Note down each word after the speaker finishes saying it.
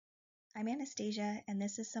I'm Anastasia, and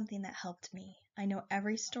this is something that helped me. I know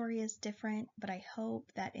every story is different, but I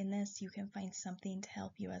hope that in this you can find something to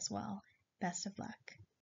help you as well. Best of luck.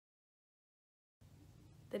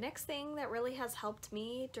 The next thing that really has helped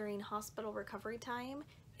me during hospital recovery time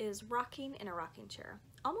is rocking in a rocking chair.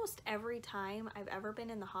 Almost every time I've ever been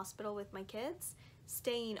in the hospital with my kids,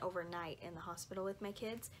 staying overnight in the hospital with my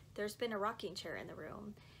kids, there's been a rocking chair in the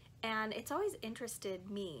room. And it's always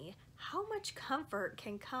interested me how much comfort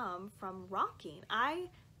can come from rocking. I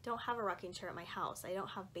don't have a rocking chair at my house. I don't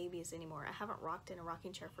have babies anymore. I haven't rocked in a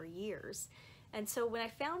rocking chair for years. And so when I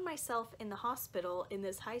found myself in the hospital in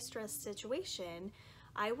this high stress situation,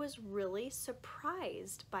 I was really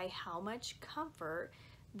surprised by how much comfort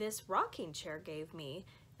this rocking chair gave me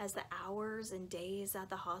as the hours and days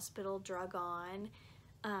at the hospital drug on.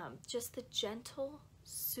 Just the gentle,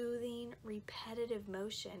 soothing, repetitive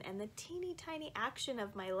motion and the teeny tiny action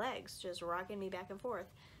of my legs just rocking me back and forth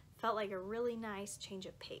felt like a really nice change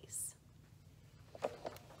of pace.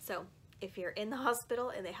 So if you're in the hospital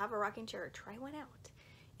and they have a rocking chair, try one out.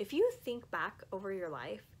 If you think back over your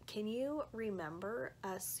life, can you remember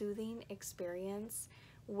a soothing experience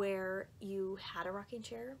where you had a rocking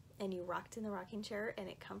chair and you rocked in the rocking chair and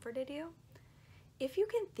it comforted you? If you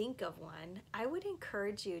can think of one, I would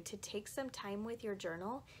encourage you to take some time with your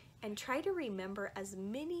journal and try to remember as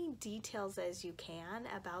many details as you can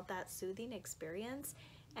about that soothing experience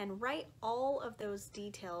and write all of those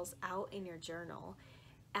details out in your journal.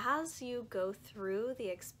 As you go through the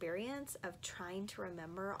experience of trying to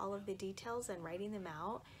remember all of the details and writing them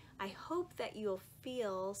out, I hope that you'll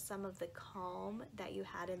feel some of the calm that you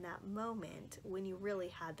had in that moment when you really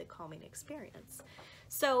had the calming experience.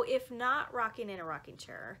 So if not rocking in a rocking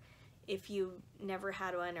chair, if you never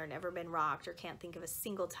had one or never been rocked or can't think of a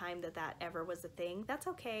single time that that ever was a thing, that's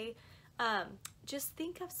okay. Just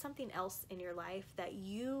think of something else in your life that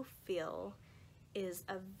you feel is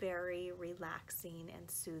a very relaxing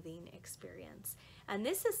and soothing experience. And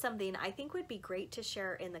this is something I think would be great to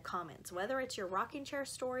share in the comments, whether it's your rocking chair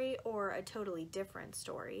story or a totally different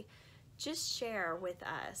story. Just share with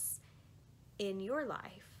us in your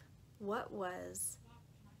life what was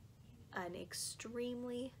an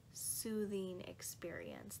extremely soothing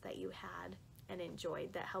experience that you had and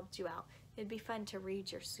enjoyed that helped you out. It'd be fun to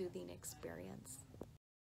read your soothing experience.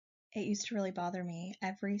 It used to really bother me.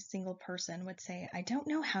 Every single person would say, I don't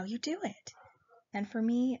know how you do it. And for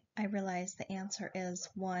me, I realized the answer is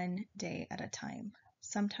one day at a time,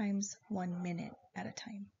 sometimes 1 minute at a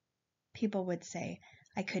time. People would say,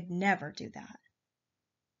 I could never do that.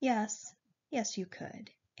 Yes, you could,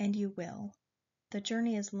 and you will. The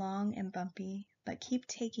journey is long and bumpy, but keep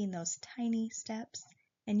taking those tiny steps,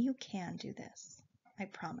 and you can do this. I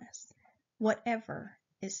promise. Whatever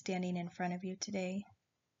is standing in front of you today,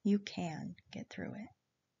 you can get through it.